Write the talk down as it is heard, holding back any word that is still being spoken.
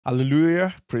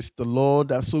Hallelujah. Praise the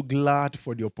Lord. I'm so glad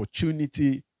for the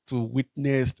opportunity to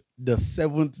witness the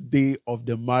seventh day of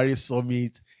the Marriage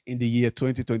Summit in the year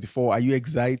 2024. Are you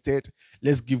excited?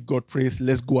 Let's give God praise.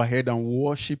 Let's go ahead and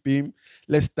worship Him.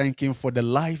 Let's thank Him for the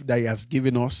life that He has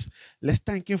given us. Let's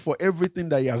thank Him for everything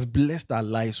that He has blessed our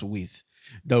lives with.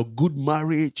 The good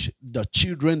marriage, the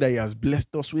children that He has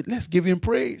blessed us with. Let's give Him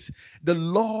praise. The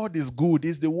Lord is good.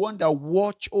 He's the one that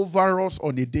watch over us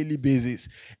on a daily basis.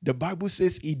 The Bible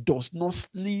says He does not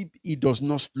sleep, He does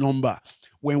not slumber.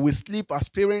 When we sleep as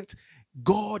parents,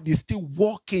 God is still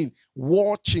walking,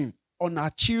 watching on our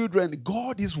children.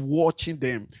 God is watching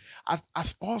them.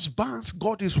 As husbands,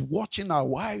 God is watching our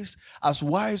wives. As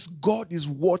wives, God is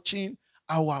watching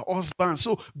our husbands.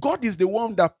 So God is the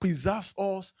one that preserves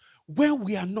us when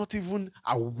we are not even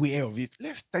aware of it.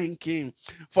 Let's thank Him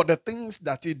for the things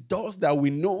that He does that we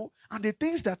know and the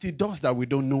things that He does that we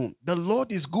don't know. The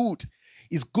Lord is good.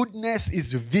 His goodness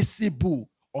is visible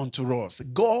unto us.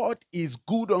 God is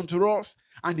good unto us,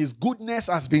 and His goodness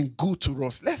has been good to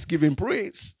us. Let's give Him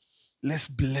praise. Let's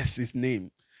bless His name.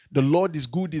 The Lord is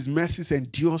good. His mercies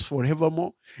endures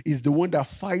forevermore. He's the one that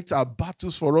fights our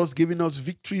battles for us, giving us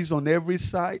victories on every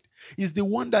side. He's the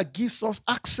one that gives us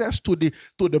access to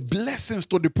the blessings,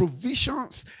 to the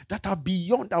provisions that are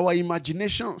beyond our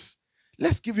imaginations.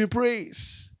 Let's give Him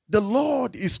praise. The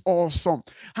Lord is awesome,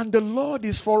 and the Lord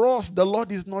is for us. The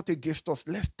Lord is not against us.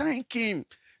 Let's thank Him.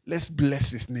 Let's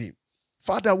bless His name.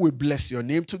 Father, we bless Your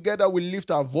name. Together we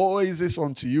lift our voices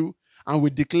unto You, and we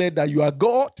declare that You are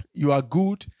God, You are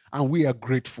good, and we are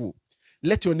grateful.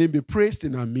 Let Your name be praised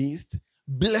in our midst.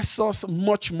 Bless us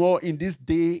much more in this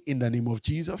day in the name of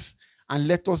Jesus, and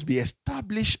let us be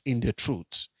established in the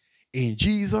truth. In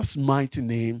Jesus' mighty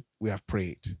name we have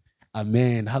prayed.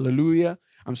 Amen. Hallelujah.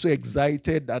 I'm so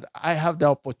excited that I have the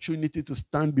opportunity to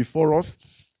stand before us.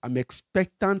 I'm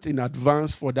expectant in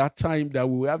advance for that time that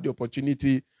we will have the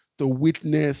opportunity to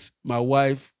witness my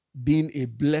wife being a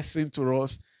blessing to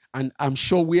us. And I'm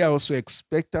sure we are also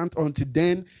expectant. Until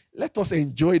then, let us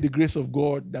enjoy the grace of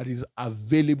God that is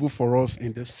available for us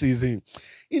in this season.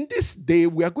 In this day,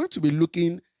 we are going to be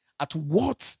looking at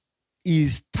what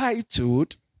is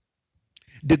titled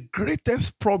The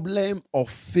Greatest Problem of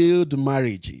Failed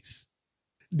Marriages.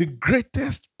 The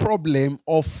greatest problem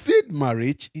of failed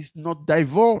marriage is not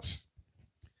divorce.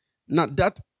 Now,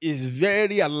 that is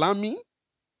very alarming.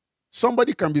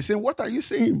 Somebody can be saying, what are you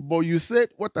saying? But you said,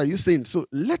 what are you saying? So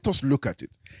let us look at it.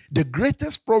 The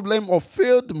greatest problem of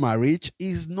failed marriage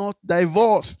is not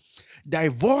divorce.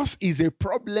 Divorce is a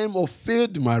problem of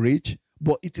failed marriage,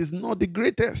 but it is not the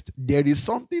greatest. There is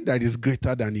something that is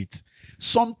greater than it.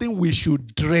 Something we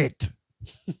should dread.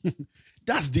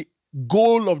 That's the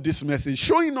goal of this message,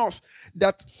 showing us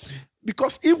that,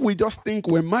 because if we just think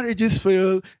when marriages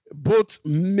fail, both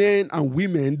men and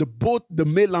women, both the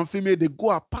male and female, they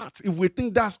go apart. If we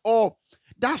think that's all,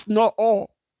 that's not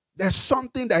all. There's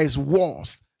something that is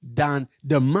worse than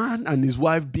the man and his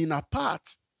wife being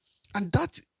apart. And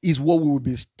that is what we will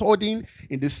be studying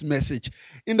in this message.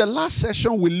 In the last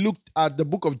session, we looked at the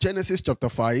book of Genesis chapter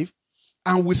 5,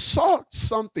 and we saw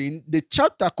something. The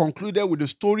chapter concluded with the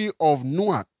story of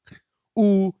Noah,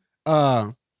 who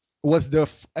was the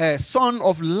son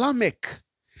of Lamech.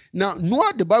 Now,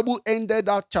 Noah, the Bible ended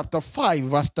out chapter 5,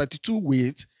 verse 32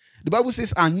 with, the Bible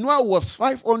says, and Noah was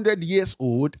 500 years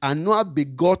old, and Noah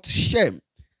begot Shem,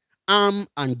 Ham,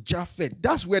 and Japheth.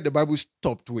 That's where the Bible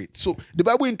stopped with. So the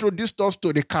Bible introduced us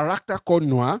to the character called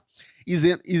Noah. Is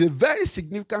a very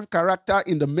significant character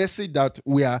in the message that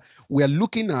we are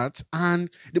looking at. And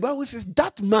the Bible says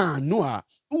that man, Noah,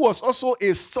 who was also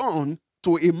a son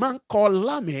to a man called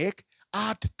Lamech,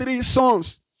 had 3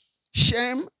 sons,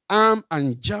 Shem, Ham,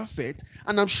 and Japheth.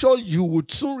 And I'm sure you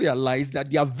would soon realize that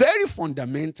they are very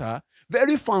fundamental,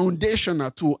 very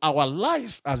foundational to our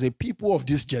lives as a people of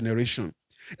this generation.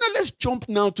 Now let's jump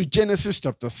now to Genesis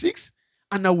chapter 6,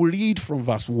 and I will read from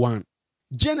verse 1.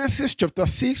 Genesis chapter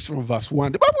 6 from verse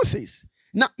 1. The Bible says,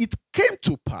 now it came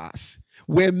to pass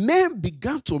when men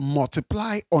began to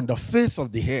multiply on the face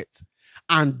of the earth,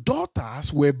 and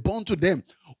daughters were born to them.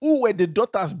 Who were the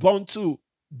daughters born to?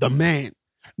 The men.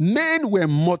 Men were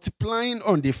multiplying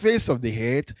on the face of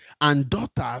the earth, and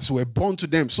daughters were born to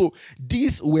them. So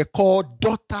these were called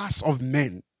daughters of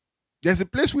men. There's a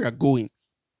place we are going.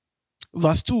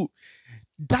 Verse 2,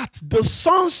 that the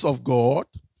sons of God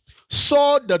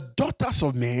saw the daughters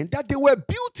of men, that they were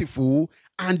beautiful,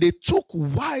 and they took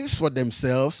wives for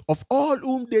themselves of all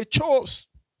whom they chose.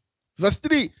 Verse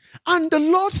 3, and the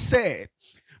Lord said,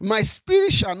 my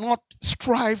spirit shall not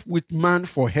strive with man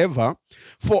forever,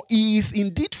 for he is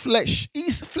indeed flesh. He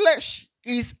is flesh,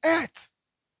 he is earth.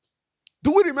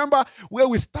 Do we remember where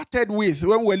we started with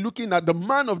when we're looking at the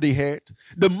man of the head,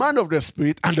 the man of the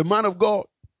spirit, and the man of God?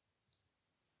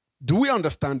 Do we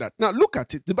understand that? Now look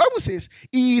at it. The Bible says,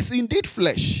 he is indeed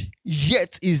flesh,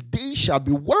 yet his days shall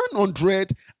be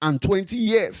 120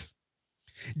 years.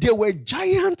 There were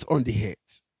giants on the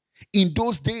earth in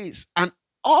those days, and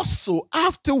also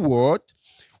afterward,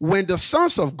 when the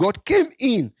sons of God came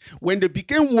in, when they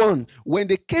became one, when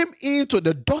they came into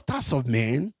the daughters of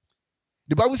men,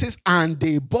 the Bible says, and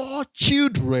they bore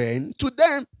children to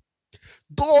them.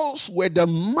 Those were the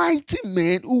mighty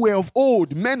men who were of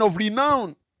old, men of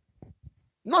renown.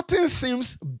 Nothing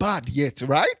seems bad yet,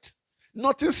 right?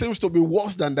 Nothing seems to be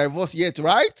worse than divorce yet,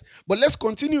 right? But let's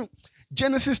continue.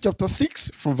 Genesis chapter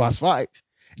 6 from verse 5.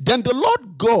 Then the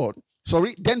Lord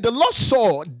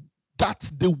saw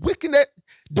that the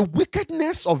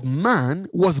wickedness of man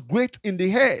was great in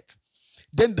the earth.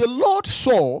 Then the Lord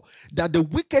saw that the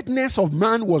wickedness of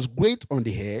man was great on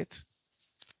the earth,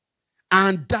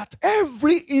 and that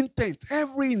every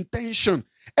intention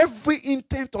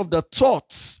of the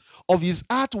thoughts of his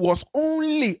heart was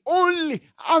only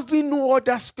having no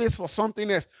other space for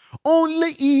something else.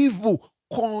 Only evil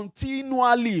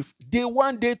continually. Day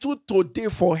one, day two, today,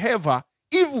 forever.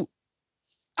 Evil.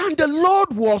 And the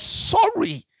Lord was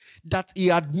sorry that he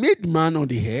had made man on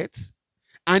the earth,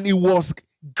 and he was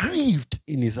grieved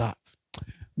in his heart.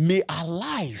 May our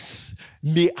lives,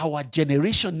 may our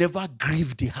generation never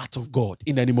grieve the heart of God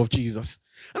in the name of Jesus.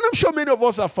 And I'm sure many of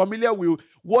us are familiar with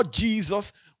what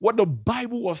the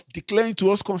Bible was declaring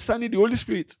to us concerning the Holy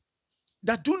Spirit.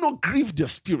 That do not grieve the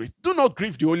Spirit. Do not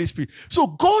grieve the Holy Spirit. So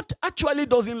God actually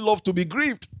doesn't love to be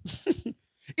grieved.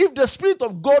 If the Spirit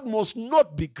of God must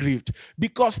not be grieved,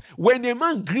 because when a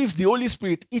man grieves the Holy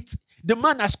Spirit, the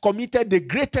man has committed the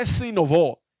greatest sin of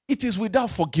all. It is without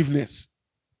forgiveness.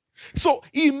 So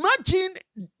imagine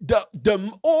the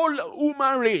whole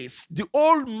human race, the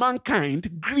whole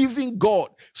mankind grieving God.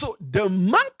 So the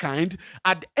mankind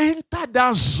had entered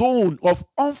that zone of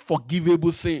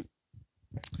unforgivable sin.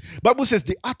 Bible says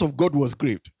the heart of God was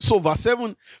grieved. So verse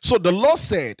 7, so the Lord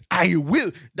said, I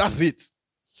will. That's it.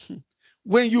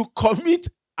 When you commit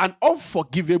an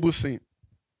unforgivable sin,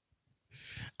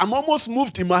 I'm almost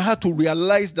moved in my heart to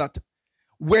realize that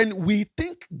when we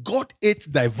think God hates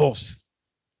divorce,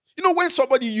 when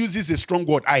somebody uses a strong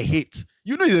word, I hate,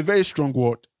 it's a very strong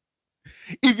word.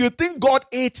 If you think God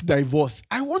hates divorce,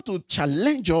 I want to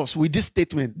challenge us with this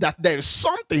statement that there is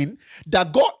something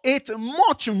that God hates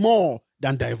much more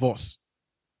than divorce.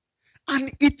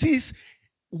 And it is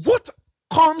what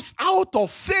comes out of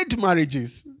failed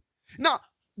marriages. Now,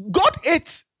 God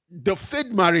hates the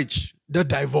failed marriage, the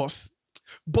divorce.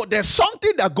 But there's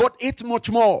something that God hates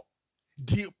much more.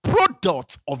 The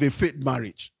product of a failed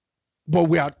marriage. But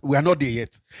we are not there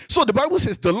yet. So the Bible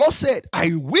says, the Lord said,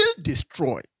 I will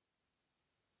destroy.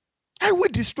 I will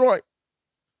destroy.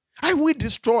 I will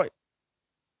destroy.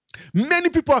 Many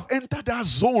people have entered that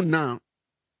zone now,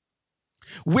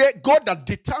 where God has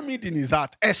determined in his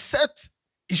heart, except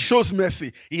he shows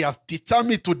mercy, he has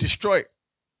determined to destroy.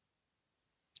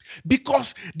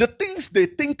 Because the things they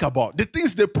think about, the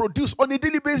things they produce on a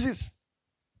daily basis.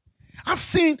 I've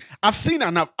seen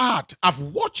and I've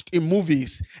watched in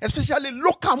movies, especially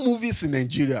local movies in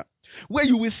Nigeria, where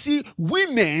you will see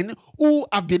women who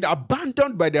have been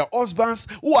abandoned by their husbands,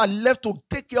 who are left to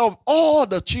take care of all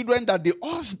the children that the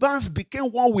husbands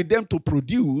became one with them to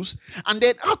produce. And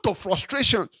then out of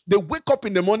frustration, they wake up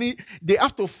in the morning, they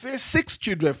have to face 6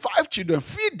 children, 5 children,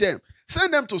 feed them,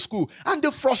 send them to school. And the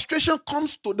frustration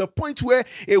comes to the point where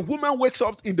a woman wakes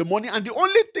up in the morning and the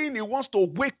only thing he wants to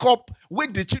wake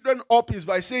the children up is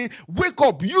by saying, wake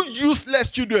up, you useless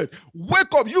children.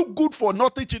 Wake up, you good for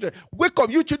nothing children. Wake up,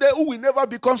 you children who will never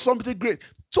become something great.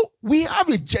 So we have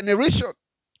a generation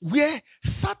where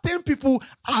certain people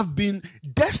have been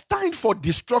destined for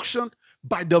destruction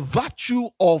by the virtue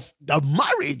of the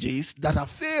marriages that have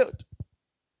failed.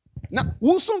 Now,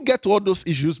 we'll soon get to all those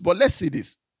issues, but let's see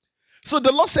this. So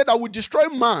the Lord said, I will destroy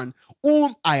man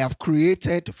whom I have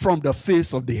created from the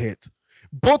face of the earth,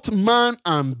 both man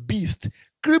and beast,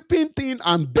 creeping thing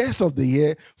and birds of the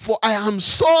air, for I am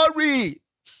sorry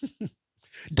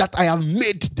that I have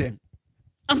made them.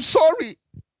 I'm sorry.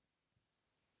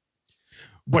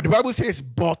 But the Bible says,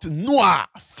 but Noah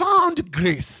found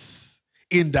grace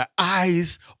in the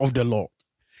eyes of the Lord.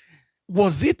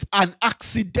 Was it an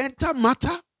accidental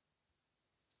matter?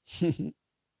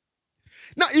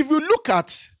 Now, if you look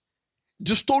at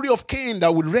the story of Cain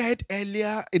that we read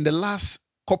earlier in the last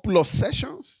couple of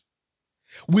sessions,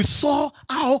 we saw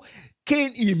how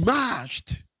Cain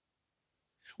emerged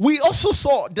we also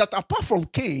saw that apart from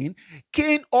Cain,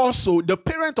 Cain also, the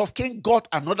parent of Cain, got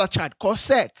another child called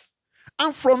Seth.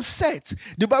 And from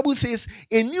Seth, the Bible says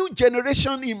a new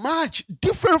generation emerged,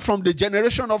 different from the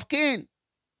generation of Cain.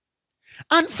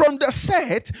 And from the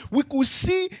Seth, we could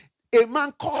see a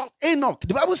man called Enoch.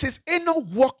 The Bible says Enoch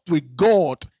walked with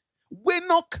God.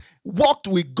 Enoch walked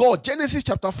with God. Genesis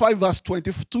chapter 5 verse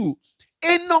 22.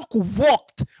 Enoch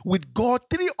walked with God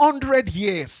 300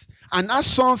 years and had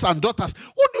sons and daughters.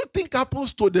 What do you think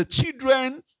happens to the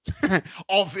children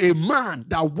of a man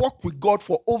that walked with God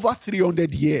for over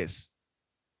 300 years?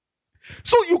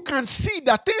 So you can see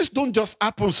that things don't just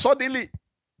happen suddenly.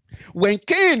 When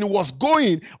Cain was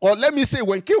going, or let me say,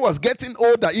 when Cain was getting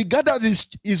older, he gathered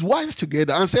his wives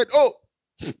together and said, oh,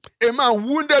 a man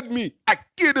wounded me. I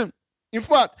killed him. In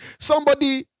fact,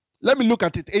 somebody, let me look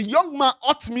at it. A young man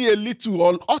hurt me a little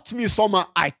or hurt me somehow.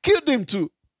 I killed him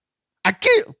too. I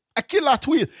kill at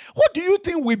will. What do you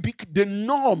think will be the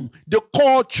norm, the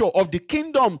culture of the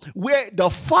kingdom where the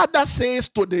father says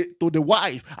to the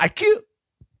wife, I kill?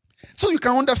 So you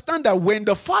can understand that when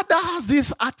the father has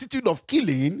this attitude of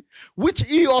killing, which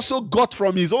he also got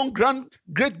from his own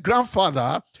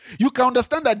great-grandfather, you can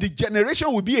understand that the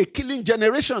generation will be a killing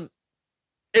generation,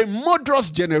 a murderous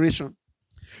generation.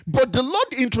 But the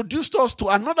Lord introduced us to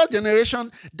another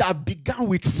generation that began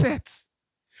with Seth,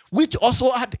 which also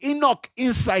had Enoch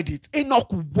inside it. Enoch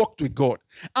walked with God.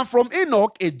 And from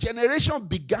Enoch, a generation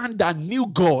began that knew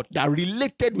God, that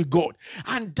related with God,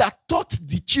 and that taught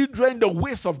the children the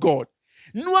ways of God.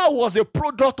 Noah was a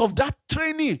product of that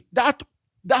training, that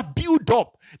build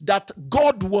up, that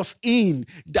God was in,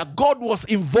 that God was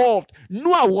involved.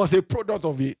 Noah was a product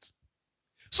of it.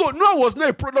 So Noah was not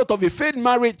a product of a failed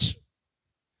marriage.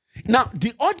 Now,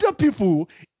 the other people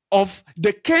of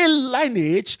the Cain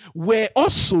lineage were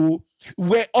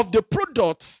of the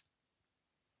products,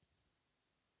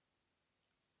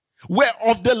 were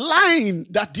of the line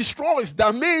that destroys,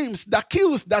 that maims, that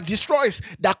kills, that destroys,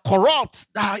 that corrupts,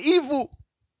 that are evil.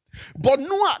 But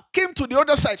Noah came to the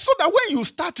other side, so that when you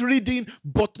start reading,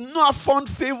 but Noah found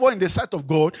favor in the sight of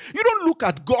God, you don't look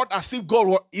at God as if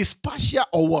God is partial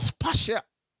or was partial.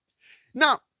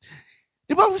 Now,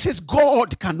 the Bible says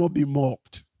God cannot be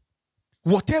mocked.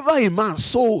 Whatever a man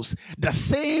sows, the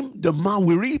same the man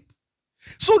will reap.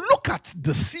 So look at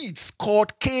the seeds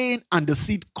called Cain and the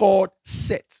seed called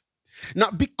Seth.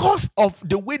 Now, because of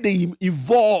the way they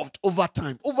evolved over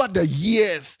time, over the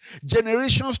years,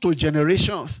 generations to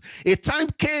generations, a time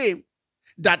came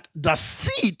that the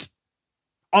seed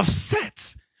of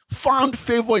Seth found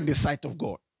favor in the sight of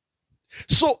God.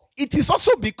 So it is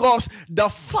also because the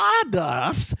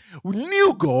fathers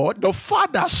knew God, the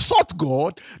fathers sought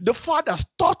God, the fathers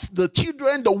taught the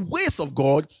children the ways of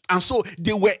God, and so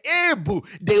they had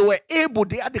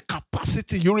the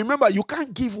capacity. You remember, you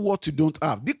can't give what you don't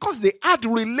have. Because they had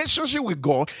relationship with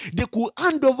God, they could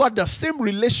hand over the same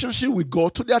relationship with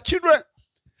God to their children.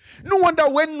 No wonder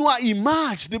when Noah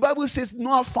emerged, the Bible says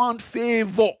Noah found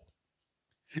favor.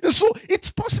 And so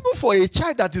it's possible for a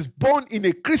child that is born in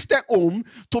a Christian home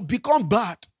to become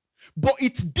bad. But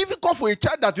it's difficult for a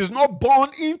child that is not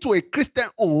born into a Christian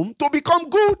home to become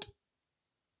good.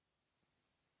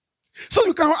 So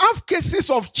you can have cases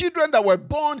of children that were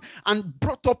born and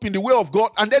brought up in the way of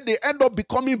God, and then they end up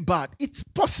becoming bad. It's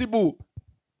possible.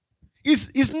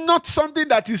 It's not something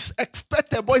that is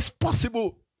expected, but it's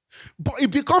possible. But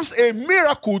it becomes a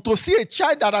miracle to see a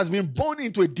child that has been born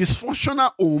into a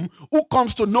dysfunctional home who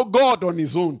comes to know God on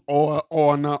his own or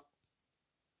on her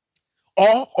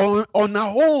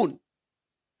own.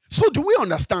 So do we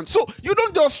understand? So you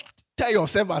don't just tell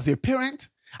yourself as a parent,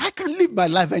 I can live my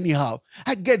life anyhow.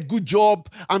 I get good job.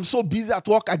 I'm so busy at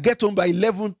work. I get home by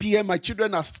 11 p.m. My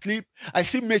children are asleep. I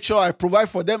still make sure I provide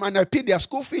for them and I pay their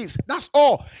school fees. That's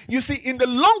all. You see, in the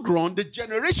long run, the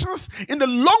generations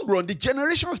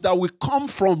that will come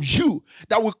from you,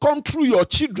 that will come through your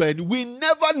children, will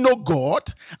never know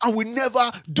God and will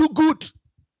never do good.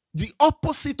 The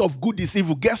opposite of good is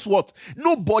evil. Guess what?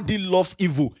 Nobody loves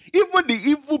evil. Even the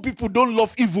evil people don't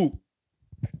love evil.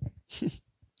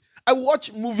 I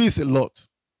watch movies a lot.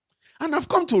 And I've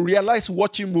come to realize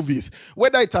watching movies,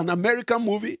 whether it's an American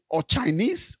movie or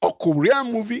Chinese or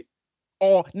Korean movie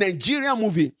or Nigerian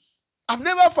movie, I've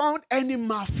never found any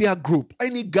mafia group,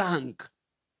 any gang,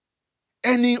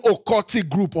 any occultic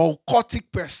group or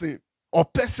occultic person or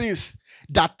persons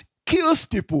that kills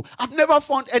people. I've never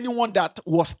found anyone that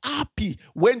was happy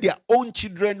when their own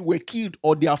children were killed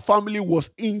or their family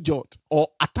was injured or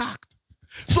attacked.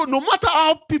 So no matter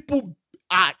how people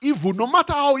are evil, no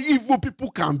matter how evil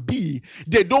people can be,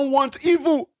 they don't want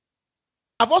evil.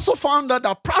 I've also found that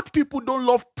proud people don't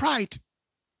love pride.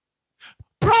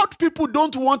 Proud people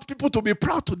don't want people to be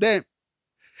proud to them.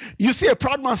 You see a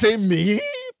proud man saying, me?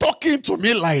 Talking to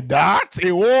me like that?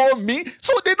 Oh, me?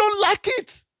 So they don't like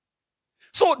it.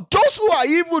 So those who are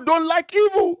evil don't like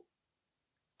evil.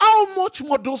 How much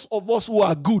more those of us who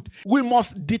are good? We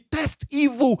must detest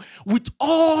evil with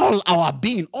all our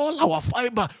being, all our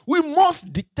fiber. We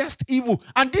must detest evil.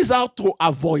 And this is how to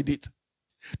avoid it.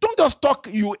 Don't just talk,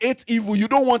 you hate evil, you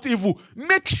don't want evil.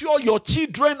 Make sure your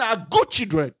children are good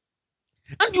children.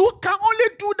 And you can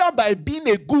only do that by being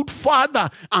a good father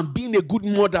and being a good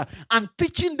mother and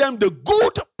teaching them the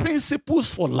good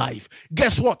principles for life.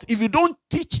 Guess what? If you don't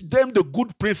teach them the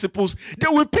good principles, they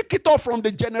will pick it up from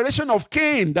the generation of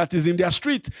Cain that is in their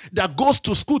street, that goes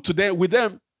to school today with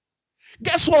them.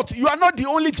 Guess what? You are not the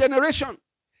only generation.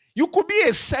 You could be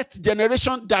a set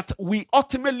generation that we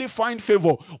ultimately find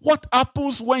favor. What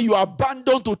happens when you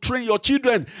abandon to train your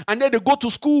children and then they go to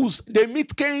schools, they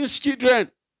meet Cain's children?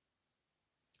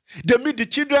 They meet the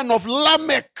children of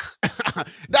Lamech.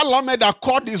 That Lamech that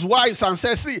called his wives and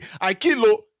said, see, I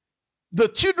kill. The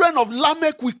children of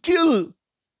Lamech will kill.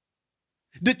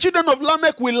 The children of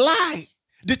Lamech will lie.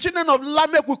 The children of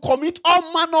Lamech will commit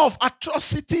all manner of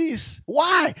atrocities.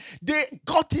 Why? They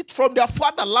got it from their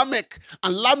father Lamech.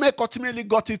 And Lamech ultimately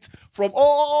got it from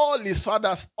all his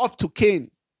fathers up to Cain.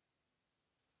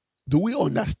 Do we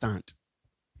understand?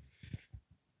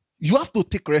 You have to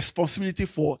take responsibility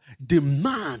for the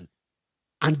man.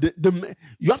 And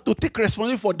you have to take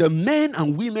responsibility for the men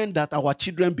and women that our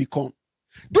children become.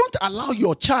 Don't allow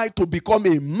your child to become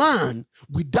a man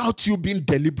without you being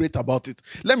deliberate about it.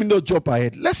 Let me not jump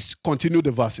ahead. Let's continue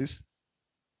the verses.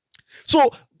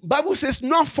 So, Bible says,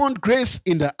 "Not found grace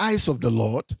in the eyes of the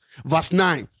Lord." Verse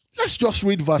 9. Let's just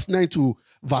read verse 9 to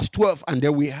verse 12, and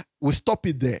then we stop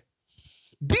it there.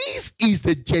 This is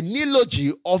the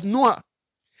genealogy of Noah.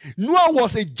 Noah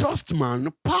was a just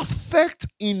man, perfect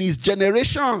in his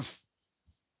generations.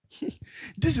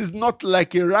 This is not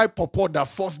like a ripe pawpaw that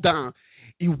falls down.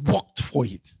 He worked for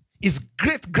it. His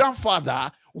great-grandfather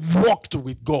walked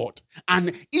with God.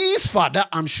 And his father,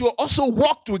 I'm sure, also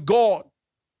walked with God.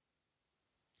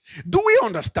 Do we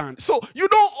understand? So you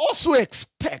don't also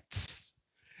expect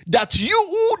that you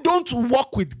who don't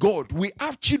walk with God, we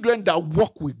have children that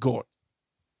walk with God.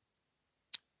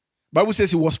 Bible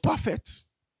says he was perfect.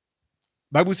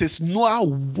 Bible says Noah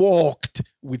walked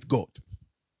with God.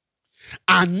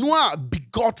 And Noah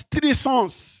begot 3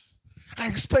 sons. I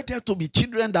expect there to be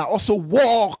children that also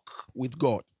walk with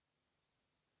God.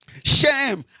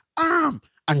 Shem, Ham,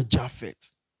 and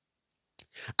Japheth.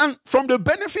 And from the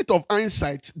benefit of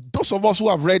hindsight, those of us who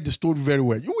have read the story very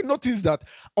well, you will notice that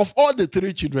of all the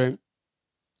 3 children,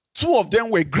 2 of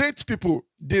them were great people.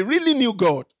 They really knew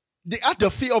God. They had the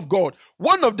fear of God.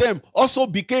 One of them also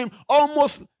became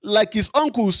almost like his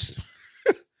uncles.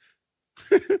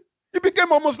 He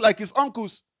became almost like his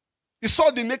uncles. He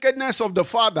saw the nakedness of the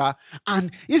father,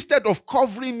 and instead of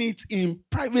covering it in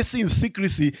privacy and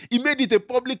secrecy, he made it a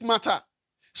public matter.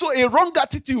 So a wrong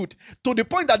attitude to the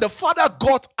point that the father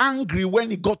got angry when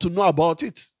he got to know about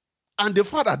it. And the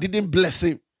father didn't bless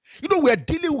him. You know, we're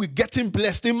dealing with getting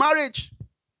blessed in marriage.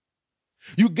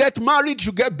 You get married,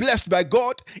 you get blessed by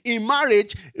God. In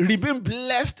marriage, you're being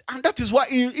blessed. And that is why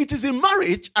it is in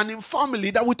marriage and in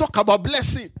family that we talk about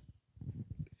blessing.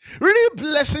 Really,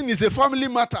 blessing is a family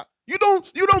matter. You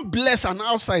don't bless an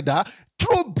outsider.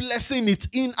 True blessing is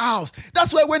in-house.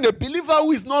 That's why when a believer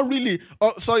who is not really,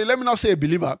 let me not say a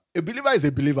believer is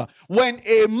a believer. When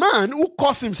a man who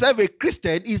calls himself a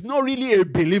Christian is not really a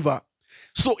believer,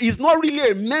 so he's not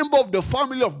really a member of the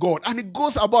family of God, and he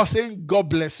goes about saying, God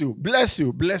bless you, bless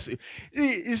you, bless you.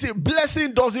 You see,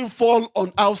 blessing doesn't fall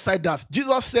on outsiders.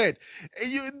 Jesus said,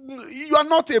 you are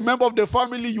not a member of the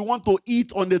family, you want to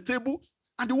eat on the table.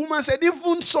 And the woman said,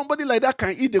 even somebody like that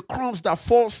can eat the crumbs that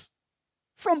falls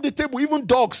from the table. Even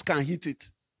dogs can eat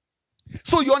it.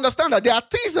 So you understand that there are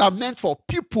things that are meant for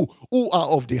people who are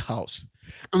of the house.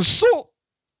 And so,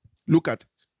 look at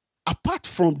it. Apart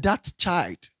from that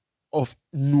child of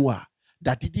Noah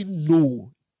that didn't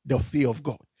know the fear of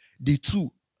God, the 2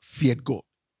 feared God.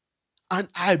 And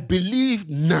I believe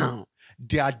now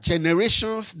there are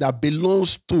generations that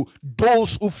belongs to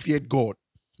those who feared God.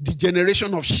 The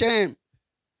generation of Shem,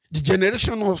 the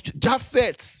generation of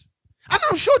Japheth. And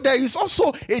I'm sure there is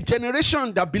also a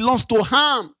generation that belongs to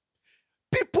Ham.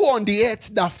 People on the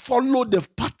earth that follow the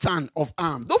pattern of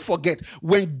Ham. Don't forget,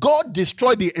 when God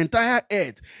destroyed the entire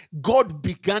earth, God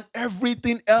began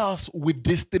everything else with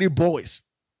these 3 boys.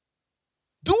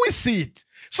 Do we see it?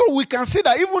 So we can see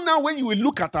that even now when you will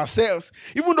look at ourselves,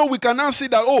 even though we can now see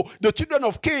that, the children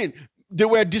of Cain, they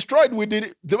were destroyed with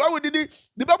the Bible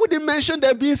didn't mention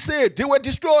them being saved. They were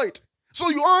destroyed. So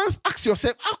you always ask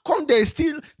yourself, how come there is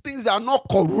still things that are not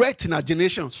correct in our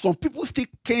generation? Some people still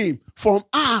came from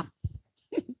Ham.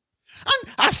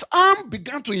 And as Ham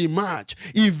began to emerge,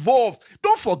 evolve,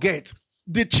 don't forget,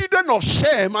 the children of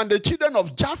Shem and the children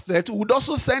of Japheth would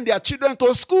also send their children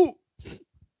to school.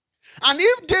 And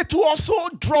if they too also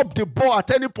drop the ball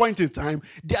at any point in time,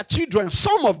 their children,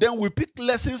 some of them will pick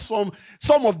lessons from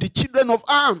some of the children of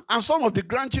Ham and some of the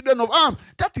grandchildren of Ham.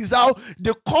 That is how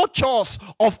the cultures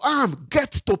of Ham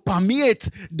get to permeate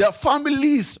the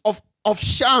families of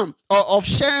Shem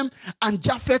and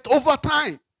Japheth over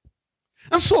time.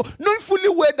 And so, knowing fully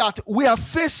well that we are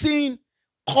facing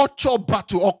culture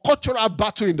battle or cultural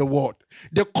battle in the world,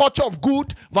 the culture of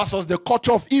good versus the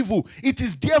culture of evil, it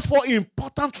is therefore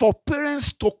important for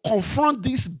parents to confront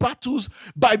these battles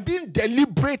by being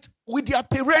deliberate with their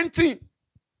parenting.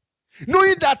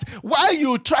 Knowing that while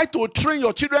you try to train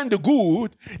your children the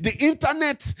good, the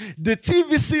internet, the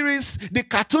TV series, the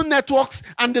cartoon networks,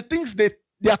 and the things they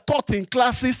are taught in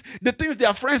classes, the things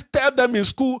their friends tell them in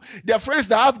school, their friends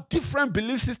that have different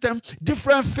belief system,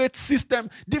 different faith system,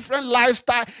 different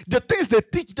lifestyle, the things they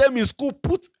teach them in school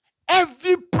put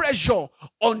heavy pressure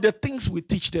on the things we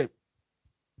teach them.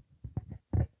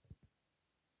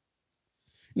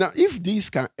 Now, if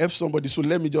this can help somebody, so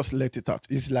let me just let it out.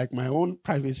 It's like my own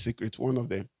private secret, one of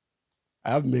them.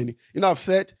 I have many. I've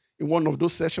said in one of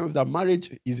those sessions that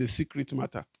marriage is a secret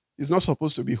matter. It's not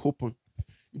supposed to be open.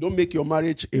 You don't make your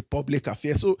marriage a public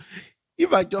affair. So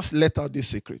if I just let out this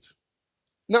secret.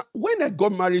 Now, when I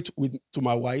got married to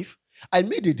my wife, I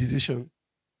made a decision.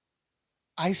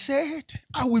 I said,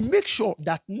 I will make sure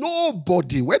that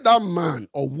nobody, whether man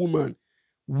or woman,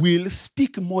 will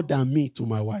speak more than me to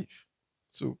my wife.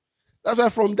 So that's why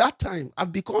from that time,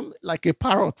 I've become like a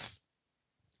parrot,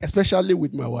 especially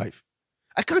with my wife.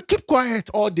 I can't keep quiet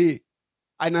all day.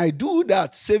 And I do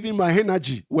that, saving my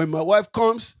energy. When my wife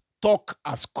comes, talk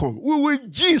has come. We will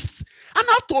gist. And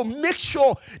I have to make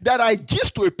sure that I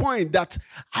gist to a point that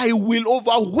I will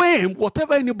overwhelm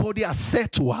whatever anybody has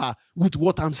said to her with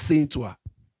what I'm saying to her.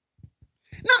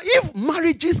 Now, if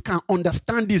marriages can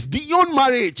understand this beyond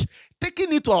marriage,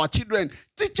 taking it to our children,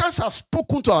 teachers have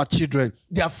spoken to our children,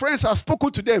 their friends have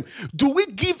spoken to them, do we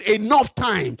give enough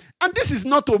time? And this is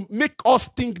not to make us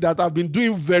think that I've been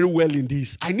doing very well in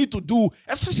this. I need to do,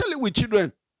 especially with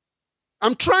children.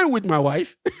 I'm trying with my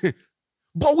wife,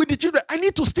 but with the children, I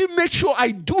need to still make sure I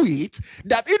do it,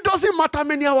 that it doesn't matter how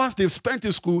many hours they've spent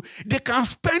in school, they can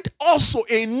spend also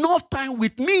enough time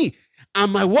with me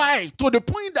and my wife, to the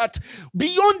point that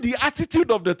beyond the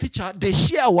attitude of the teacher, they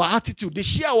share our attitude, they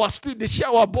share our spirit, they share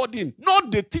our burden,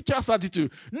 not the teacher's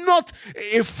attitude, not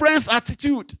a friend's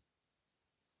attitude.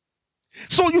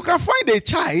 So you can find a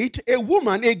child, a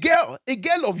woman, a girl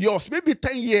of yours, maybe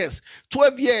 10 years,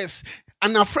 12 years,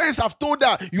 and her friends have told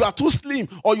her, you are too slim,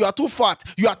 or you are too fat,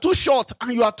 you are too short,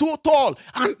 and you are too tall.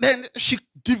 And then she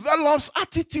develops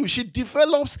attitude, she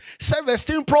develops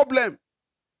self-esteem problem.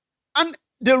 And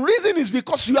the reason is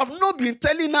because you have not been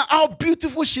telling her how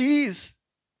beautiful she is.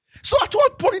 So at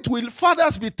what point will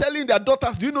fathers be telling their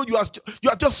daughters, do you know you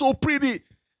are just so pretty?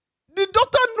 The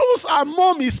daughter knows her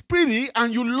mom is pretty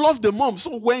and you love the mom.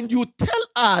 So when you tell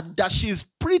her that she's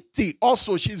pretty,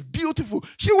 also she's beautiful,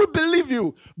 she will believe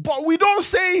you. But we don't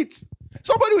say it.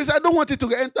 Somebody will say, I don't want it to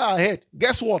enter her head.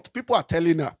 Guess what? People are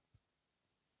telling her.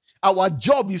 Our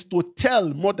job is to tell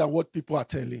more than what people are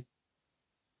telling.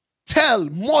 Tell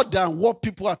more than what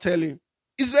people are telling.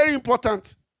 It's very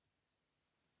important.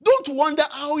 Don't wonder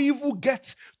how evil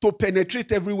gets to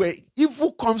penetrate everywhere.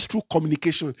 Evil comes through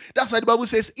communication. That's why the Bible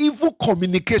says evil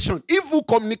communication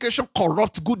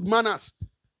corrupts good manners.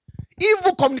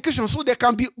 Evil communication, so there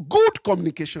can be good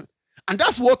communication. And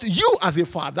that's what you as a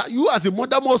father, you as a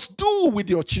mother must do with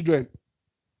your children.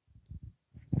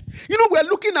 We're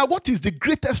looking at what is the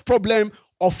greatest problem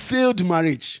of failed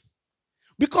marriage.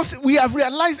 Because we have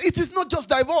realized it is not just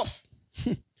divorce.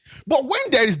 But when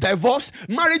there is divorce,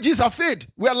 marriages are failed.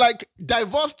 We are like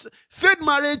divorced, failed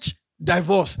marriage,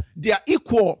 divorce. They are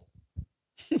equal.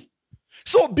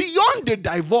 So beyond the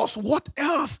divorce, what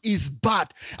else is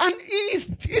bad? And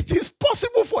it is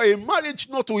possible for a marriage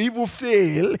not to even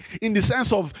fail in the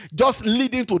sense of just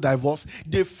leading to divorce.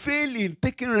 They fail in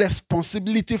taking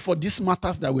responsibility for these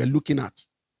matters that we're looking at.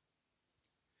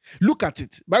 Look at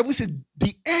it. The Bible says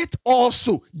the earth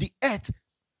also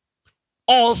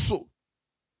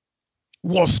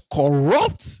was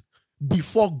corrupt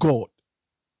before God.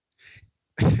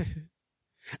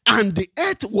 And the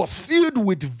earth was filled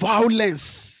with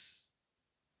violence.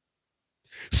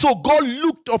 So God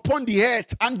looked upon the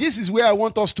earth, and this is where I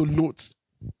want us to note.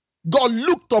 God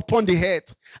looked upon the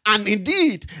earth, and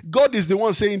indeed, God is the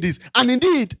one saying this, and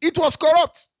indeed, it was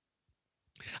corrupt.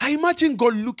 I imagine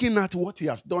God looking at what he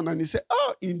has done, and he said,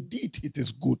 oh, indeed, it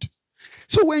is good.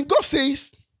 So when God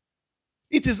says,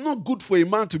 it is not good for a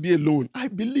man to be alone, I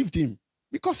believed him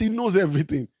because he knows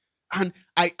everything. And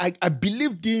I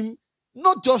believed him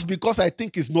not just because I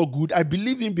think it's not good. I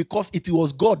believe him because it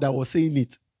was God that was saying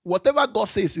it. Whatever God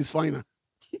says is final.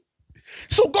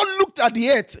 So God looked at the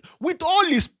earth with all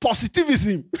his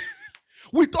positivism,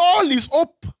 with all his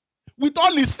hope, with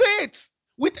all his faith,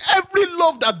 with every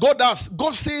love that God has.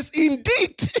 God says,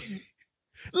 indeed.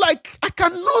 Like, I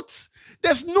cannot,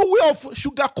 there's no way of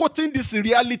sugarcoating this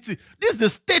reality. This is the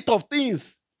state of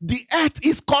things. The earth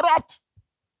is corrupt.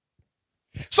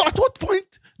 So at what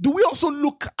point do we also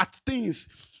look at things?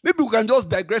 Maybe we can just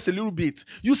digress a little bit.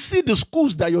 You see the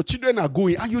schools that your children are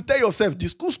going, and you tell yourself, the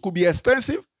schools could be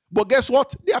expensive, but guess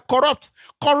what? They are corrupt.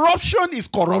 Corruption is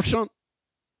corruption.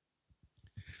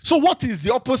 So what is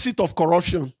the opposite of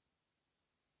corruption?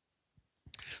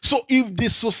 So if the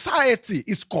society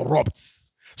is corrupt,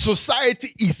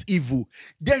 society is evil,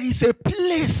 there is a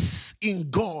place in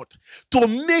God to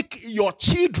make your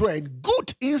children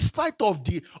good in spite of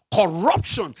the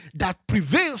corruption that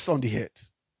prevails on the earth.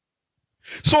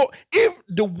 So if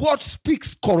the word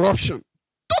speaks corruption,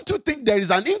 don't you think there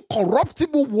is an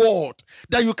incorruptible word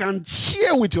that you can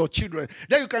share with your children,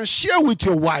 that you can share with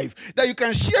your wife, that you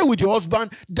can share with your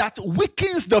husband, that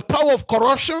weakens the power of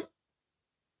corruption?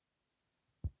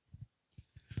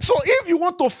 So if you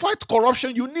want to fight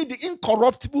corruption, you need the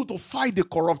incorruptible to fight the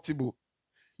corruptible.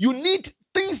 You need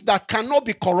things that cannot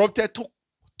be corrupted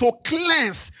to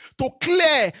cleanse, to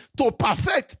clear, to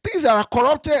perfect things that are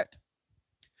corrupted.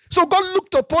 So God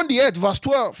looked upon the earth, verse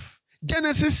 12.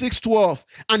 Genesis 6:12.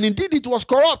 And indeed it was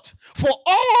corrupt for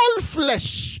all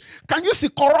flesh. Can you see,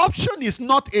 corruption is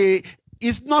not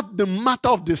the matter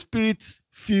of the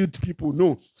spirit-filled people.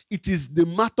 No, it is the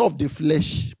matter of the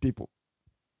flesh people.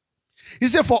 He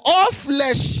said, for all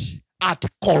flesh had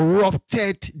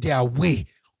corrupted their way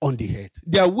on the earth.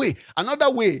 Their way.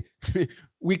 Another way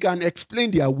we can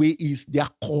explain their way is their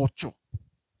culture.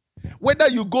 Whether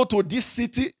you go to this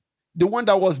city, the one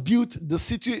that was built, the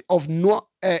city of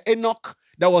Enoch,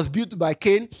 that was built by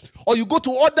Cain, or you go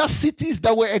to other cities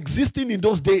that were existing in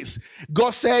those days, God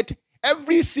said,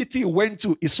 every city you went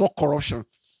to, is saw corruption.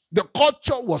 The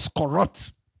culture was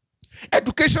corrupt.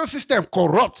 Education system,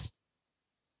 corrupt.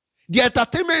 The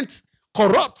entertainment,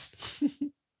 corrupt.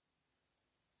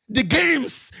 The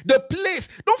games, the place.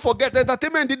 Don't forget,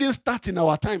 entertainment didn't start in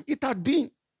our time. It had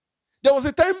been. There was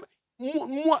a time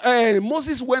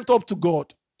Moses went up to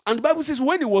God. And the Bible says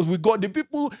when he was with God, the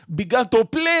people began to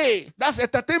play. That's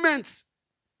entertainment.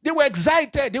 They were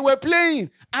excited. They were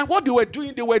playing. And what they were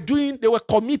doing, they were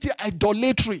committing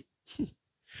idolatry.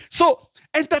 So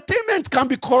entertainment can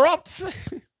be corrupt.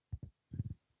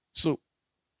 So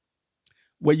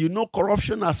when you know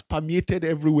corruption has permeated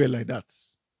everywhere like that,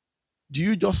 do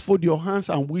you just fold your hands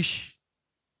and wish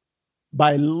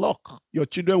by luck your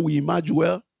children will emerge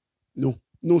well? No.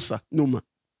 No, sir. No, ma'am.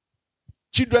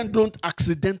 Children don't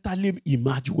accidentally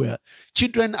emerge well.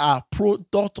 Children are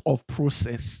product of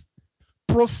process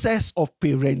of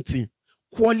parenting,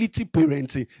 quality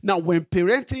parenting. Now, when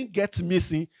parenting gets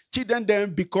missing, children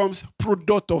then becomes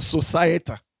product of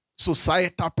societal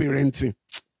parenting.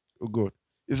 Oh God.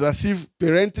 It's as if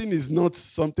parenting is not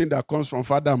something that comes from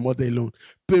father and mother alone.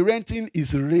 Parenting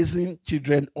is raising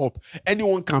children up.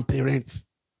 Anyone can parent.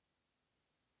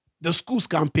 The schools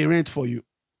can parent for you.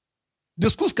 The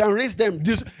schools can raise them.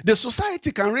 The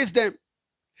society can raise them.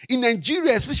 In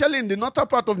Nigeria, especially in the northern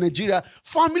part of Nigeria,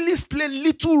 families play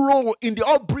little role in the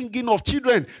upbringing of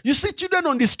children. You see children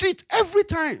on the street every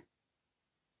time.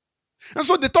 And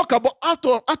so they talk about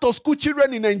out of school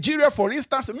children in Nigeria, for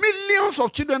instance, millions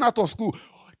of children out of school.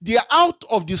 They are out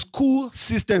of the school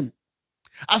system.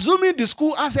 Assuming the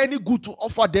school has any good to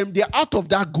offer them, they are out of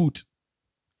that good.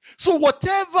 So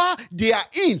whatever they are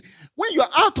in, when you are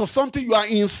out of something, you are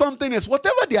in something else.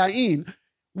 Whatever they are in,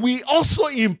 we also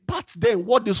impart them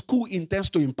what the school intends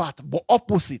to impart, but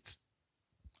opposite.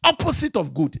 Opposite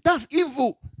of good. That's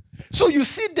evil. So you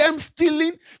see them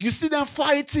stealing, you see them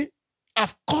fighting.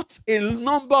 I've caught a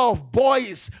number of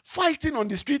boys fighting on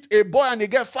the street, a boy and a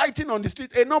girl fighting on the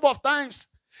street a number of times.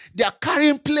 They are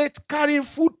carrying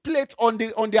food plates on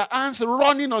their hands,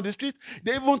 running on the street.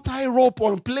 They even tie rope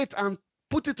on plate and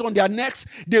put it on their necks.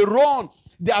 They run.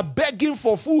 They are begging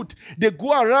for food. They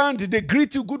go around. They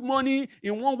greet you good morning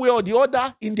in one way or the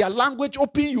other. In their language,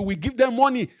 hoping you will give them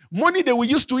money. Money they will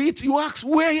use to eat. You ask,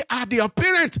 where are their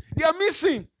parents? They are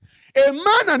missing. A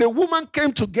man and a woman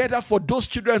came together for those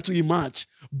children to emerge.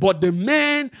 but the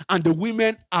men and the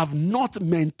women have not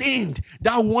maintained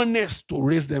that oneness to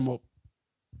raise them up.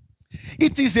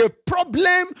 It is a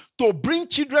problem to bring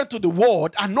children to the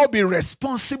world and not be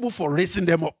responsible for raising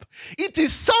them up. It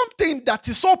is something that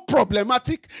is so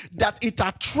problematic that it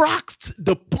attracts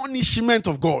the punishment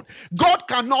of God. God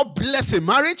cannot bless a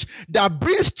marriage that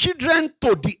brings children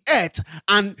to the earth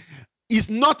and is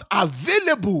not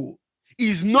available,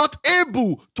 is not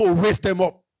able to raise them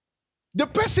up. The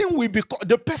persons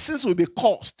will be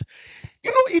cursed.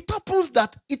 You know, it happens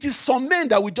that it is some men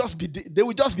that will just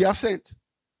be absent.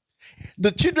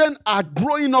 The children are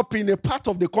growing up in a part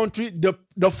of the country.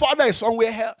 The father is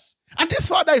somewhere else. And this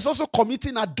father is also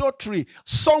committing adultery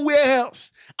somewhere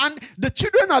else. And the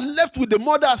children are left with the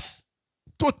mothers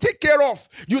to take care of.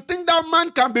 You think that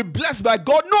man can be blessed by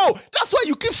God? No. That's why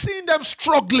you keep seeing them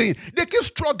struggling. They keep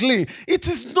struggling. It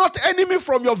is not enemy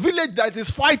from your village that is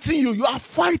fighting you. You are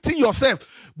fighting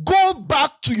yourself. Go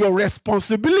back to your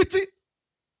responsibility.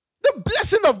 The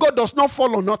blessing of God does not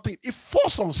fall on nothing. It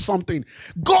falls on something.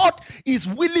 God is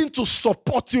willing to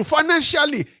support you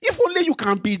financially. If only you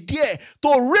can be there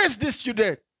to raise these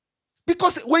children.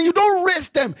 Because when you don't raise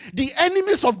them, the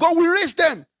enemies of God will raise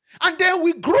them. And then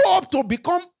we grow up to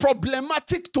become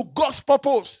problematic to God's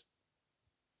purpose.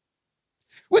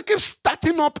 We keep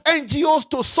starting up NGOs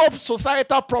to solve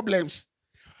societal problems.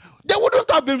 There wouldn't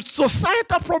have been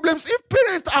societal problems if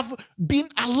parents have been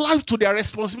alive to their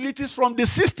responsibilities from the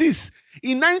 60s.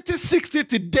 In 1960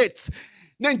 to date,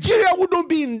 Nigeria wouldn't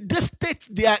be in the state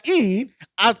they are in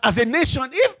as a nation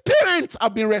if parents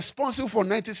have been responsible for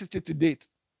 1960 to date.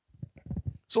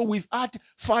 So we've had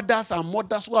fathers and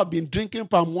mothers who have been drinking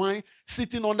palm wine,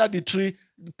 sitting under the tree,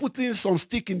 putting some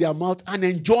stick in their mouth and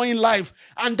enjoying life.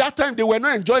 And that time they were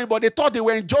not enjoying, but they thought they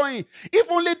were enjoying.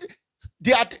 If only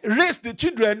they had raised the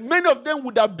children, many of them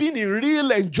would have been in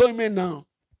real enjoyment now.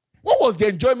 What was the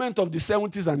enjoyment of the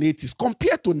 70s and 80s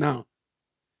compared to now?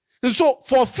 And so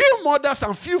for few mothers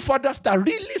and few fathers that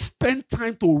really spend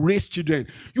time to raise children,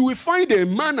 you will find a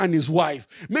man and his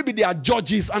wife. Maybe they are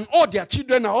judges and all their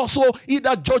children are also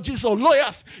either judges or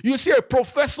lawyers. You see a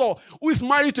professor who is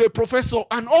married to a professor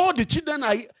and all the children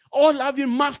are all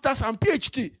having masters and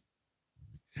PhD.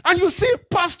 And you see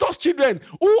pastors' children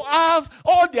who have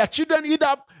all their children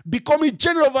either becoming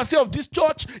general overseer of this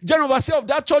church, general overseer of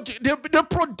that church. They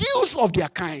produce of their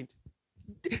kind.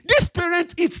 These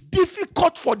parents, it's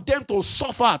difficult for them to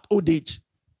suffer at old age.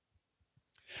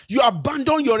 You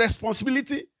abandon your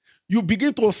responsibility. You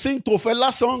begin to sing to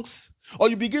Fela songs, or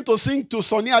you begin to sing to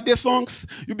Sonny Ade songs.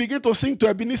 You begin to sing to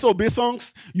Ebenezer Obey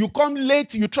songs. You come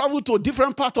late. You travel to a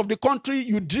different part of the country.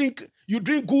 You drink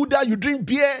Gouda. You drink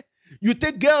beer. You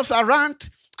take girls around.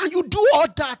 And you do all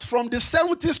that from the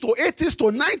 70s to 80s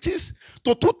to 90s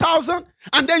to 2000.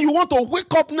 And then you want to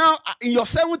wake up now in your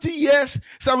 70 years,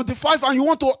 75, and you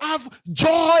want to have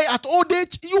joy at old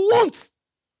age. You won't.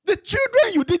 The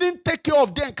children you didn't take care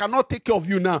of then cannot take care of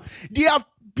you now. They have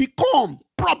become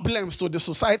problems to the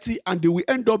society and they will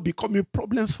end up becoming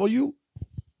problems for you.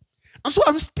 And so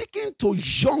I'm speaking to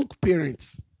young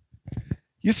parents.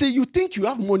 You say, you think you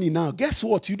have money now. Guess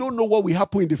what? You don't know what will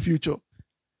happen in the future.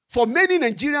 For many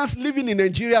Nigerians living in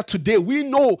Nigeria today, we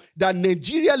know that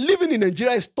living in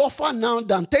Nigeria is tougher now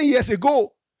than 10 years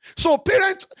ago. So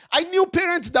parents, I knew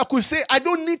parents that could say, I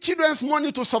don't need children's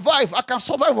money to survive. I can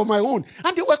survive on my own.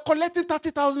 And they were collecting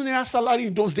 30,000 naira salary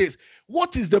in those days.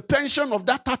 What is the pension of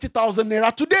that 30,000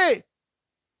 naira today?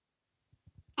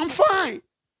 I'm fine.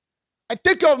 I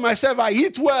take care of myself. I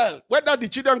eat well. Whether the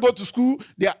children go to school,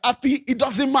 they are happy. It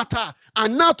doesn't matter.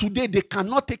 And now today, they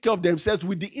cannot take care of themselves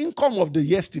with the income of the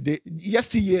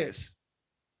yesteryears.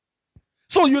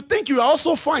 So you think you are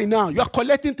also fine now. You are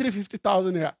collecting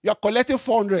 350,000 naira. You are collecting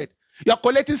 400. You are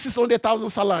collecting 600,000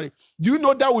 salary. Do you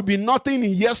know that will be nothing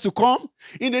in years to come?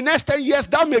 In the next 10 years,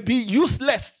 that may be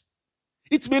useless.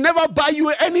 It may never buy you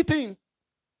anything.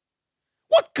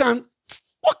 What can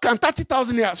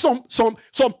 30,000 naira?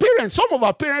 Some parents, some of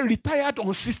our parents retired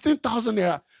on 16,000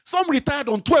 naira. Some retired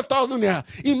on 12,000 naira.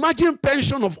 Imagine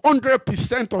pension of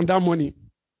 100% on that money.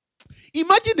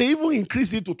 Imagine they even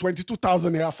increased it to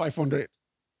 22,000 naira 500.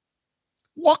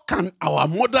 What can our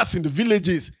mothers in the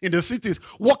villages, in the cities,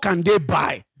 what can they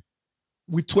buy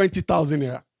with 20,000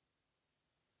 naira?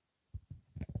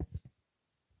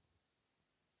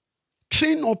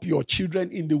 Train up your children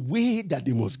in the way that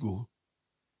they must go.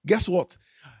 Guess what?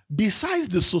 Besides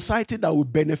the society that will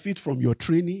benefit from your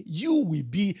training, you will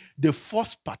be the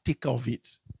first partaker of it.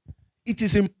 It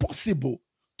is impossible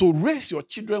to raise your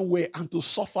children well and to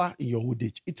suffer in your old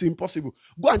age. It's impossible.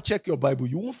 Go and check your Bible.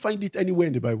 You won't find it anywhere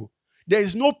in the Bible. There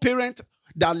is no parent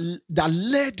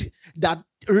that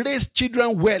raised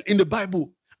children well in the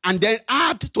Bible and then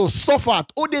had to suffer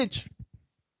at old age.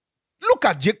 Look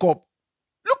at Jacob.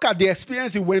 Look at the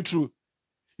experience he went through.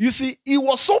 You see, he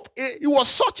was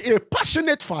such a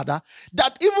passionate father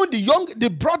that even the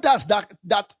brothers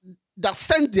that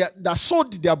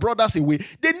sold their brothers away,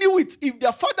 they knew it. If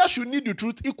their father should need the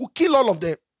truth, he could kill all of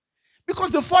them.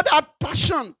 Because the father had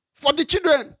passion for the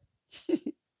children.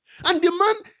 And the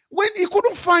man, when he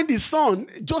couldn't find his son,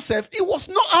 Joseph, he was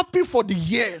not happy for the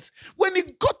years. When he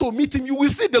got to meet him, you will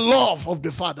see the love of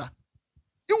the father.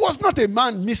 He was not a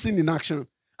man missing in action.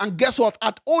 And guess what?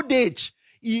 At old age,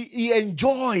 he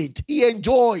enjoyed. He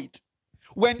enjoyed.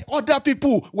 When other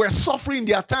people were suffering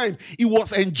their time, he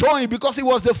was enjoying because he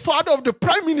was the father of the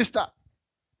prime minister.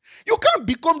 You can't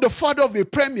become the father of a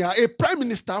prime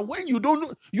minister, when you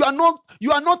are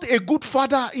not a good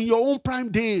father in your own prime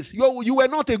days. You were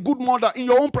not a good mother in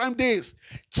your own prime days.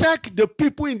 Check the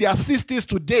people in their 60s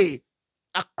today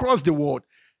across the world.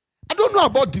 I don't know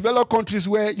about developed countries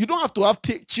where you don't have to have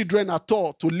children at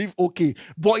all to live okay.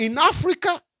 But in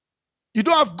Africa, you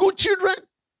don't have good children,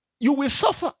 you will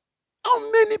suffer.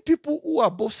 How many people who are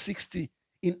above 60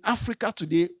 in Africa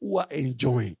today who are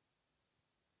enjoying?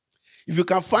 If you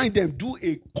can find them, do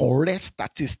a correct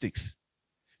statistics.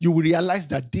 You will realize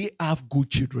that they have good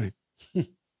children.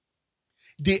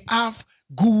 They have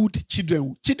good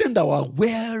children. Children that were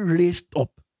well raised up.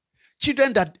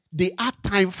 Children that they had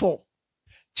time for.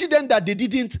 Children that they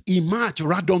didn't emerge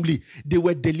randomly. They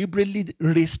were deliberately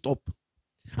raised up.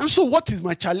 And so what is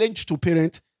my challenge to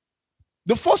parents?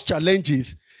 The first challenge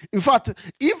is, in fact,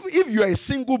 if you are a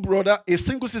single brother, a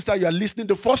single sister, you are listening,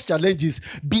 the first challenge is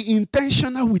be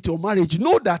intentional with your marriage.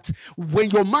 Know that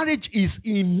when your marriage is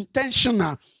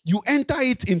intentional, you enter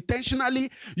it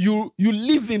intentionally, you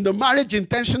live in the marriage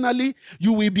intentionally,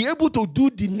 you will be able to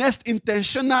do the next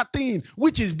intentional thing,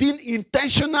 which is being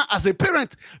intentional as a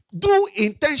parent. Do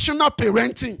intentional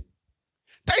parenting.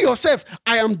 Tell yourself,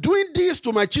 I am doing this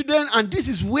to my children and this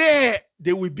is where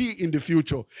they will be in the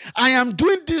future. I am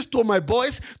doing this to my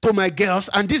boys, to my girls,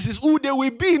 and this is who they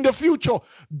will be in the future.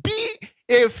 Be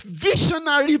a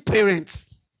visionary parent.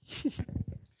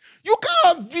 You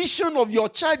can't have vision of your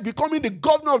child becoming the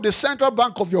governor of the central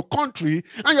bank of your country,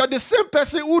 and you're the same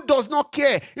person who does not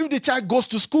care if the child goes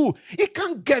to school. He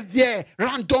can't get there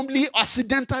randomly,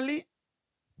 accidentally.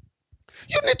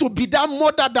 You need to be that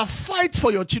mother that fights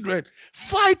for your children.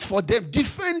 Fight for them,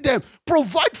 defend them,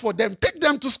 provide for them, take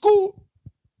them to school.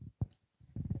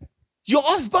 Your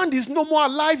husband is no more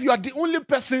alive. You are the only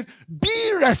person.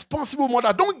 Be responsible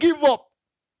mother. Don't give up.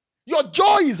 Your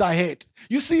joy is ahead.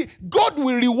 You see, God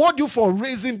will reward you for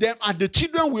raising them, and the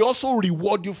children will also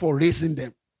reward you for raising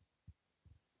them.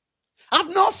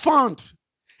 I've not found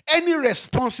any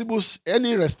responsible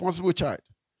child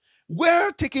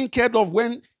well taken care of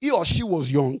when he or she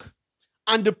was young,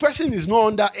 and the person is not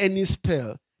under any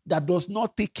spell that does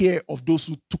not take care of those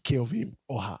who took care of him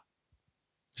or her.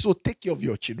 So take care of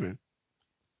your children.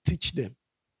 Teach them.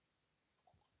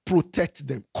 Protect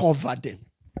them. Cover them.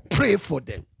 Pray for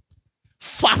them.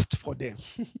 Fast for them.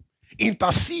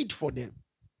 Intercede for them.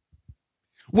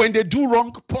 When they do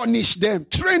wrong, punish them.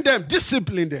 Train them.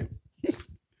 Discipline them.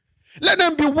 Let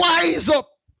them be wise up.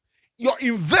 Your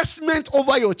investment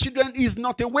over your children is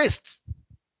not a waste.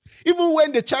 Even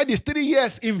when the child is 3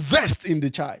 years, invest in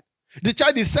the child. The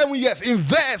child is 7 years,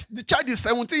 invest. The child is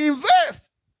 17, invest.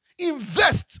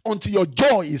 Invest until your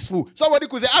joy is full. Somebody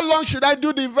could say, how long should I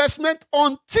do the investment?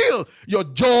 Until your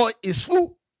joy is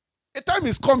full. A time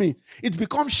is coming. It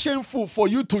becomes shameful for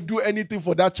you to do anything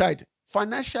for that child,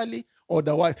 financially or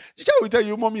otherwise. The child will tell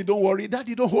you, mommy, don't worry.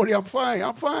 Daddy, don't worry. I'm fine.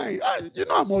 I'm fine.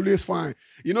 I'm always fine.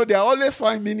 They are always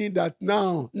fine, meaning that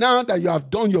now that you have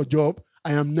done your job,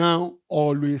 I am now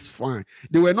always fine.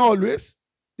 They were not always.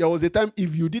 There was a time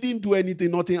if you didn't do anything,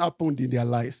 nothing happened in their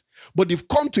lives. But they've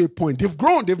come to a point. They've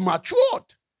grown. They've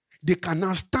matured. They can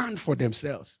now stand for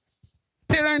themselves.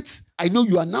 Parents, I know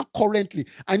you are now currently,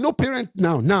 I know parents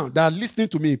now that are listening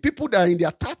to me, people that are in their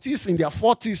 30s, in their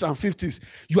 40s and 50s,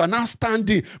 you are now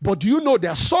standing. But do you know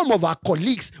there are some of our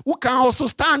colleagues who can also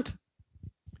stand?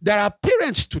 There are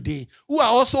parents today who are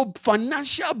also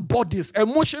financial bodies,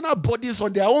 emotional bodies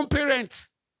on their own parents.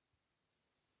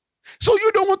 So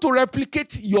you don't want to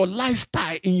replicate your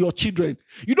lifestyle in your children.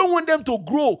 You don't want them to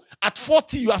grow. At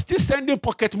 40, you are still sending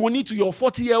pocket money to your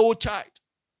 40-year-old child.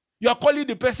 You are calling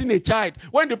the person a child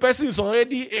when the person is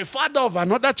already a father of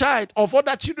another child, of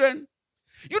other children.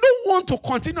 You don't want to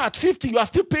continue at 50. You are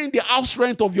still paying the house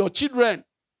rent of your children.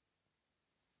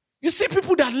 You see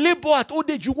people that labor at old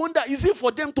age, you wonder, is it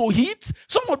for them to eat?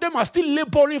 Some of them are still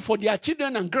laboring for their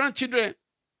children and grandchildren.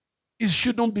 It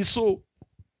shouldn't be so.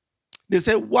 They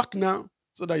say, work now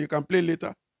so that you can play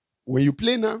later. When you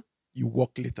play now, you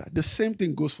work later. The same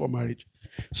thing goes for marriage.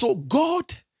 So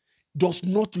God does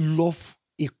not love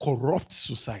a corrupt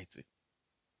society.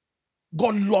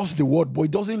 God loves the world, but he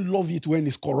doesn't love it when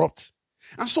it's corrupt.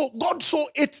 And so God so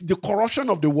hates the corruption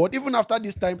of the world, even after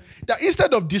this time, that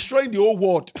instead of destroying the whole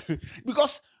world,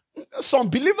 because some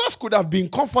believers could have been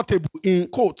comfortable, in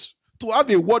quotes, to have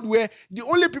a world where the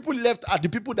only people left are the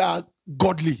people that are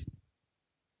godly.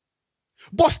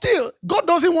 But still, God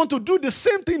doesn't want to do the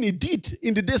same thing he did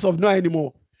in the days of Noah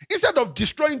anymore. Instead of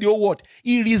destroying the whole world,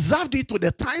 he reserved it to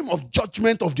the time of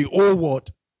judgment of the whole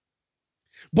world.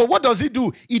 But what does he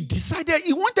do? He decided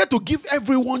he wanted to give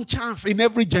everyone chance in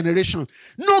every generation.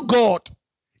 No God.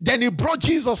 Then he brought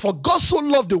Jesus. For God so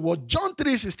loved the world, John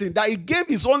 3:16, that he gave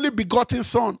his only begotten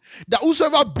son, that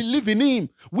whosoever believe in him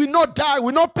will not die,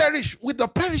 will not perish with the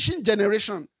perishing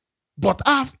generation, but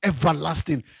have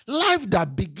everlasting life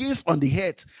that begins on the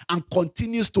earth and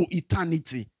continues to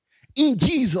eternity in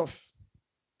Jesus.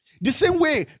 The same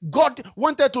way God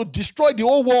wanted to destroy the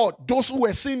whole world, those who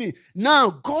were sinning. Now,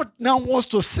 God now wants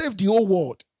to save the whole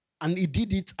world. And he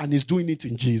did it and is doing it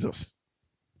in Jesus.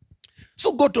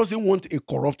 So God doesn't want a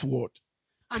corrupt world.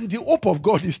 And the hope of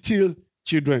God is still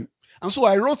children. And so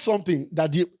I wrote something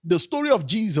that the story of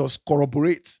Jesus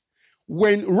corroborates.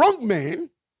 When wrong men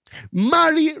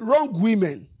marry wrong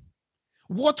women,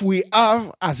 what we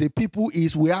have as a people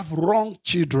is we have wrong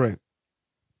children.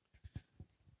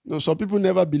 No, some people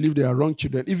never believe they are wrong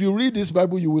children. If you read this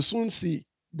Bible, you will soon see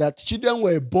that children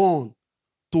were born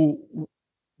to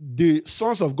the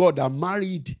sons of God that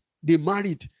married. They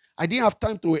married. I didn't have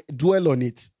time to dwell on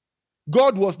it.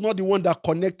 God was not the one that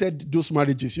connected those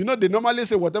marriages. You know, they normally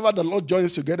say whatever the Lord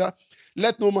joins together,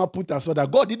 let no man put asunder.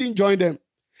 God didn't join them.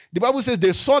 The Bible says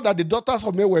they saw that the daughters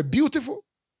of men were beautiful.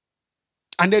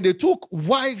 And then they took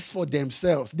wives for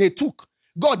themselves. They took.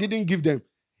 God didn't give them.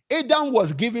 Adam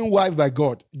was given wife by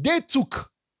God. They took.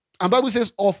 And the Bible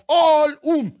says, of all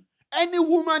whom, any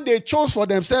woman they chose for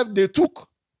themselves, they took.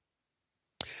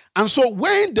 And so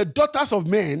when the daughters of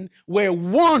men were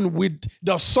one with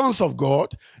the sons of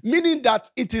God, meaning that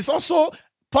it is also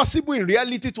possible in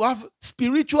reality to have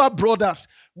spiritual brothers,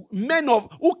 men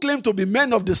who claim to be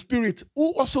men of the spirit,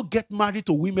 who also get married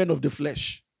to women of the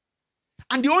flesh.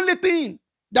 And the only thing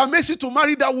that makes you to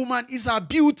marry that woman is her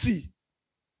beauty.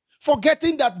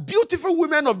 Forgetting that beautiful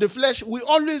women of the flesh will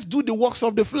always do the works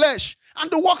of the flesh. And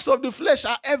the works of the flesh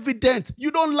are evident. You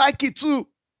don't like it too.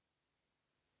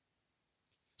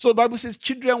 So the Bible says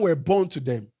children were born to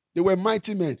them. They were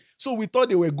mighty men. So we thought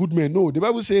they were good men. No, the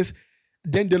Bible says,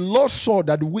 then the Lord saw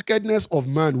that the wickedness of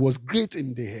man was great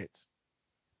in the earth.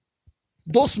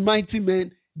 Those mighty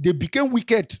men, they became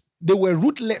wicked. They were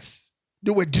ruthless.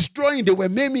 They were destroying. They were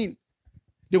maiming.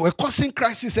 They were causing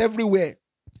crisis everywhere.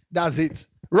 That's it.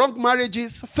 Wrong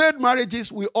marriages, failed marriages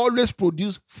will always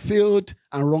produce failed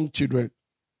and wrong children.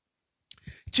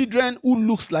 Children who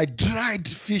looks like dried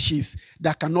fishes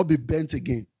that cannot be bent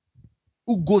again.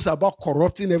 Who goes about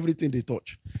corrupting everything they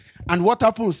touch. And what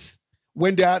happens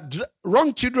when they are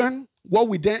wrong children? What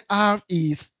we then have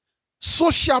is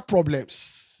social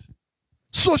problems.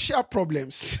 Social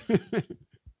problems.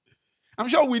 I'm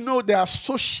sure we know there are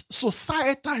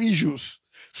societal issues.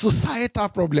 Societal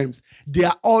problems, they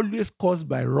are always caused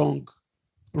by wrong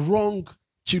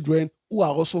children who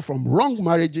are also from wrong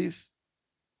marriages,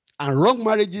 and wrong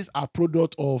marriages are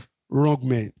product of wrong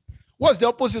men. What's the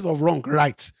opposite of wrong?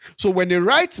 Right. So when a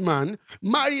right man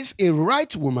marries a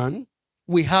right woman,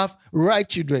 we have right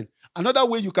children. Another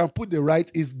way you can put the right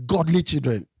is godly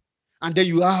children. And then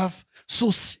you have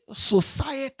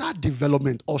societal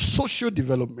development or social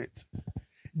development.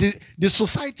 The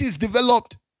society is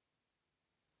developed.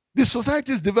 The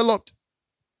society is developed.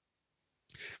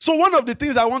 So one of the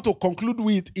things I want to conclude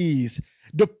with is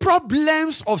the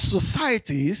problems of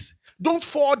societies don't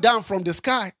fall down from the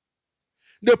sky.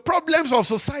 The problems of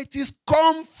societies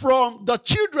come from the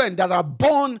children that are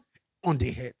born on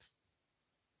the earth.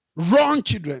 Wrong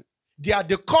children. They are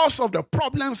the cause of the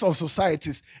problems of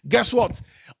societies. Guess what?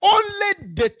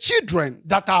 Only the children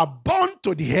that are born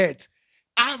to the earth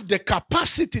have the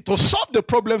capacity to solve the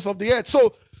problems of the earth.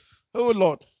 So, oh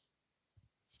Lord,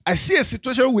 I see a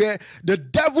situation where the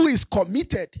devil is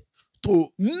committed to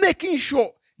making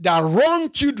sure that wrong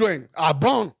children are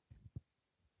born.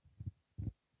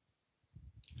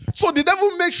 So the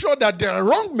devil makes sure that there are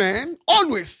wrong men,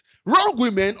 always, wrong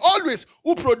women, always,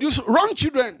 who produce wrong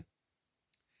children.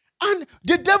 And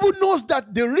the devil knows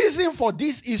that the reason for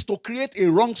this is to create a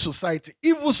wrong society,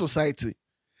 evil society.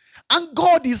 And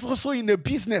God is also in a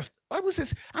business. The Bible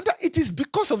says, and it is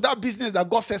because of that business that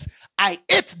God says, I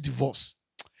hate divorce.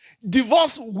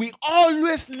 Divorce will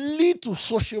always lead to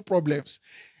social problems.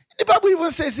 The Bible even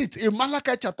says it in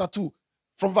Malachi chapter 2,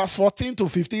 from verse 14 to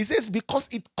 15. It says, because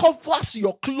it covers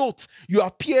your clothes, your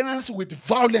appearance with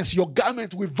violence, your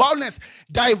garment with violence.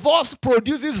 Divorce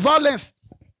produces violence.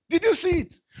 Did you see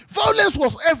it? Violence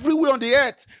was everywhere on the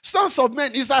earth. Sons of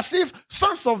men, it's as if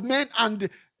sons of men and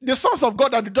the sons of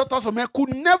God and the daughters of men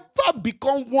could never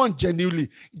become one genuinely.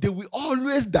 They will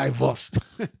always divorce.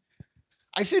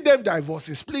 I see them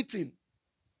divorcing, splitting.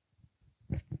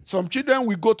 Some children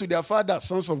will go to their fathers,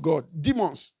 sons of God,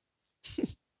 demons,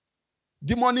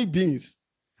 demonic beings.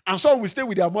 And some will stay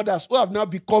with their mothers who have now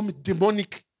become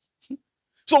demonic.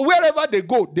 So wherever they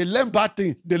go, they learn bad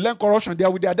things. They learn corruption. They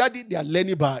are with their daddy, they are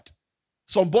learning bad.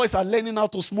 Some boys are learning how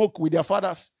to smoke with their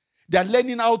fathers. They are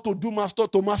learning how to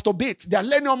masturbate. They are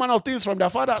learning all manner of things from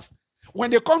their fathers. When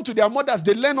they come to their mothers,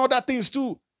 they learn other things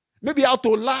too. Maybe how to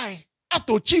lie, how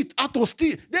to cheat, how to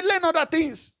steal. They learn other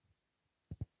things.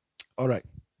 All right.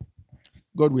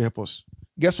 God will help us.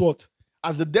 Guess what?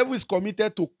 As the devil is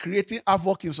committed to creating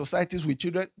havoc in societies with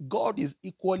children, God is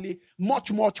equally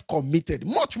much more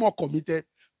committed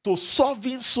to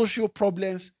solving social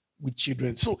problems with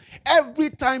children. So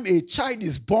every time a child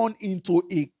is born into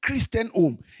a Christian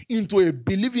home, into a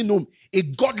believing home, a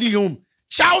godly home,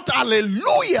 shout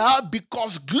hallelujah,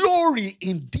 because glory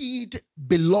indeed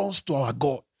belongs to our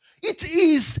God. It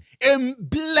is a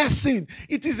blessing.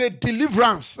 It is a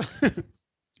deliverance.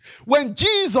 When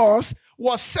Jesus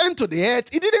was sent to the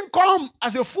earth, he didn't come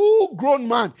as a full-grown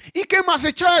man. He came as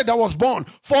a child that was born.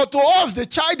 For to us the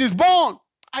child is born.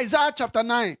 Isaiah chapter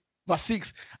 9, verse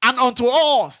 6. And unto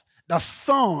us the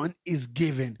son is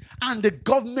given, and the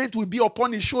government will be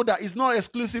upon his shoulder. It's not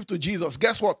exclusive to Jesus.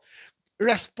 Guess what?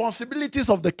 Responsibilities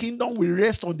of the kingdom will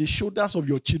rest on the shoulders of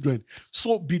your children.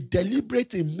 So be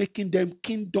deliberate in making them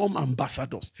kingdom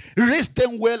ambassadors. Raise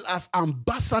them well as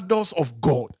ambassadors of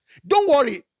God. Don't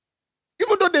worry.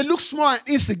 Even though they look small and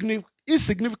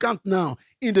insignificant now,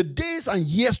 in the days and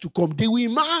years to come, they will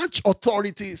emerge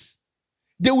authorities.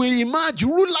 They will emerge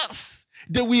rulers.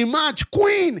 They will emerge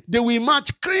queen. They will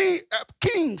emerge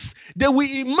kings. They will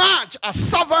emerge as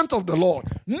servants of the Lord.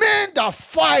 Men that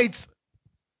fight.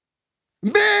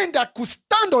 Men that could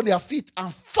stand on their feet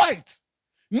and fight.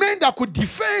 Men that could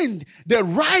defend the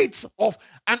rights of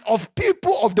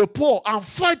people of the poor and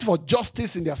fight for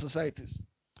justice in their societies.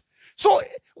 So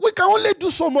we can only do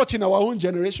so much in our own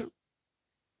generation.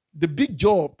 The big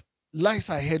job lies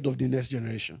ahead of the next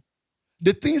generation.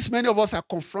 The things many of us are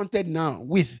confronted now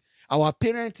with, our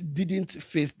parents didn't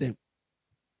face them.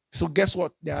 So guess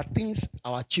what? There are things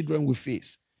our children will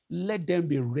face. Let them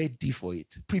be ready for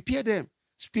it. Prepare them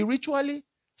spiritually,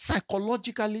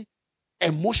 psychologically,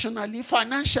 emotionally,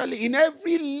 financially, in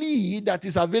every lead that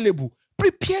is available.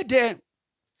 Prepare them.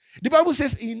 The Bible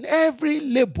says in every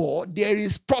labor there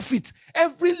is profit.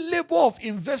 Every labor of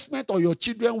investment on your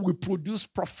children will produce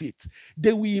profit.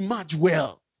 They will emerge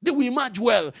well. They will emerge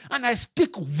well. And I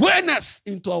speak wellness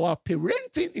into our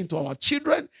parenting, into our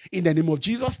children, in the name of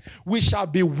Jesus. We shall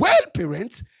be well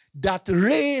parents that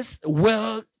raise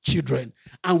well children.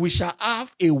 And we shall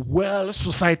have a well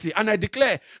society. And I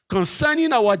declare,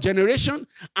 concerning our generation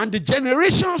and the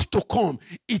generations to come,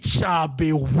 it shall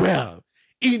be well.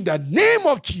 In the name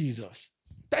of Jesus.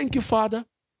 Thank you, Father,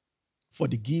 for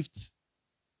the gift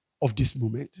of this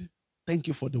moment. Thank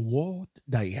you for the word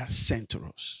that He has sent to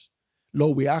us.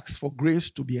 Lord, we ask for grace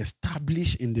to be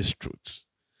established in this truth,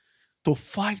 to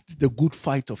fight the good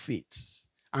fight of faith,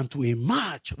 and to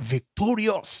emerge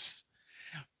victorious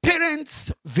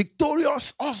parents,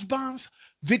 victorious husbands,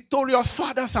 victorious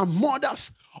fathers and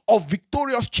mothers of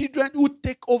victorious children who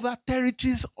take over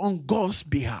territories on God's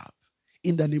behalf.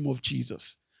 In the name of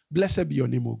Jesus. Blessed be your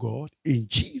name, O God. In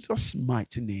Jesus'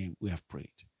 mighty name we have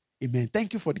prayed. Amen.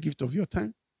 Thank you for the gift of your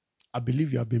time. I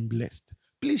believe you have been blessed.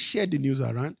 Please share the news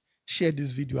around. Share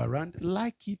this video around.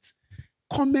 Like it.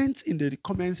 Comment in the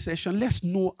comment section. Let's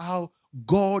know how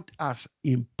God has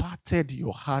imparted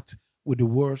your heart with the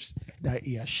words that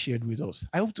He has shared with us.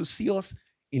 I hope to see us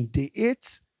in day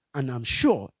 8, and I'm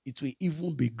sure it will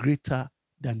even be greater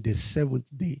than the 7th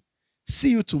day. See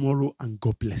you tomorrow, and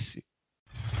God bless you.